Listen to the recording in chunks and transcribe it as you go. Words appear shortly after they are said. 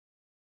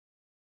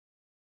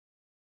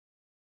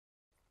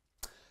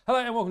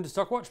Hello and welcome to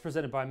Stockwatch,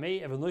 presented by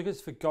me, Evan Lucas,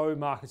 for GO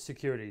Markets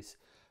Securities.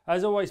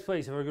 As always,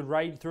 please have a good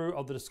read through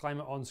of the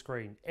disclaimer on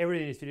screen.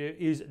 Everything in this video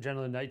is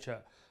general in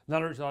nature.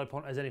 None of it is relied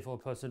upon as any form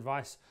of personal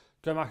advice.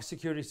 GO Markets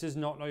Securities does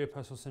not know your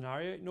personal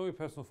scenario, nor your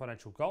personal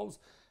financial goals,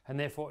 and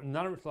therefore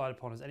none of it is relied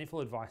upon as any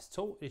full advice at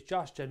all. It's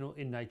just general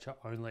in nature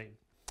only.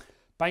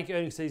 Bank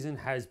earnings season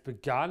has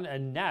begun,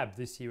 and NAB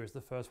this year is the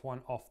first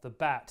one off the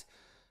bat.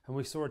 And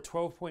we saw a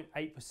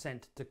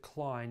 12.8%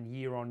 decline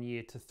year on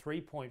year to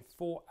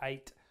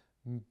 3.48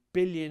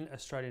 billion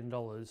Australian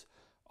dollars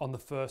on the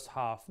first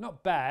half.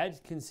 Not bad,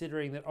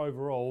 considering that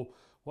overall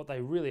what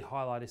they really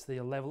highlight is the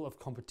level of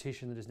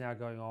competition that is now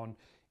going on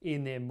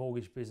in their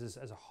mortgage business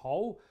as a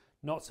whole.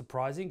 Not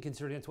surprising,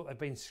 considering that's what they've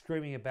been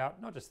screaming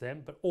about, not just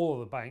them, but all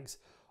of the banks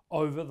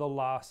over the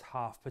last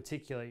half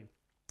particularly.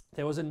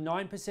 There was a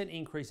 9%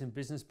 increase in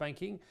business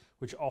banking,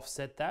 which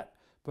offset that.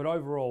 But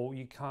overall,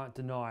 you can't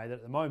deny that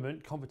at the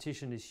moment,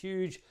 competition is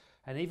huge.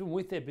 And even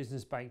with their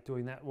business bank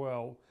doing that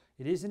well,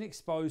 it is an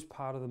exposed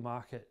part of the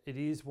market. It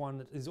is one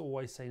that is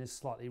always seen as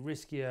slightly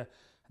riskier.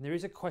 And there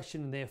is a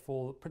question,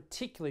 therefore,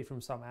 particularly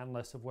from some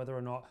analysts, of whether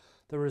or not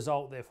the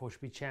result, therefore,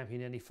 should be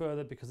championed any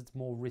further because it's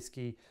more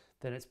risky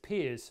than its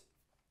peers.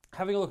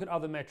 Having a look at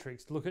other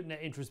metrics, look at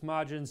net interest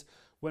margins,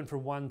 went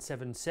from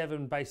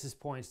 177 basis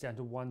points down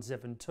to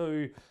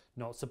 172.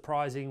 Not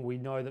surprising. We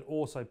know that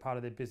also part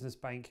of their business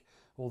bank,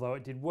 although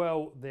it did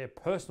well, their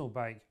personal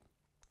bank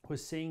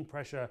was seeing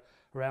pressure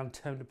around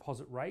term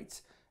deposit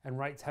rates and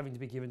rates having to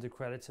be given to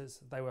creditors.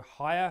 They were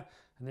higher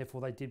and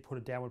therefore they did put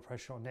a downward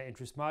pressure on net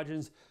interest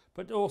margins.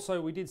 But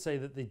also we did see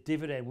that the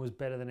dividend was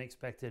better than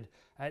expected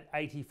at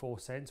 84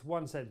 cents,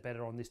 1 cent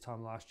better on this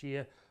time last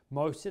year.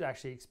 Most had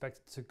actually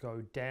expected to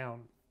go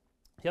down.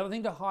 The other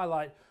thing to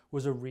highlight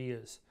was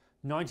arrears.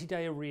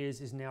 90-day arrears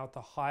is now at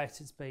the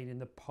highest it's been in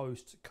the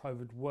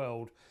post-COVID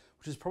world,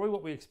 which is probably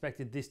what we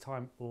expected this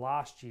time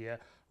last year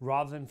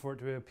rather than for it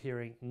to be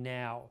appearing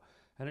now.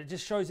 And it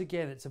just shows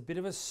again, it's a bit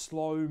of a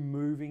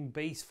slow-moving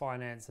beast,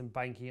 finance and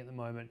banking at the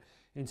moment,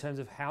 in terms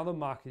of how the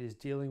market is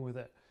dealing with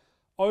it.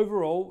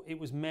 Overall, it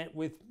was met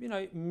with,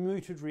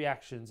 muted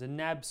reactions, and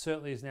NAB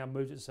certainly has now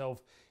moved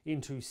itself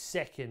into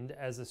second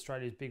as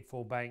Australia's big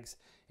four banks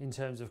in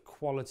terms of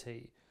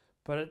quality.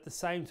 But at the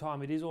same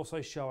time, it is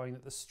also showing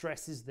that the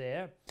stress is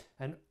there,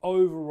 and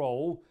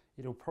overall,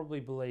 it'll probably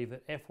believe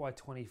that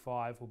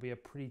FY25 will be a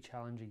pretty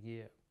challenging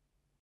year.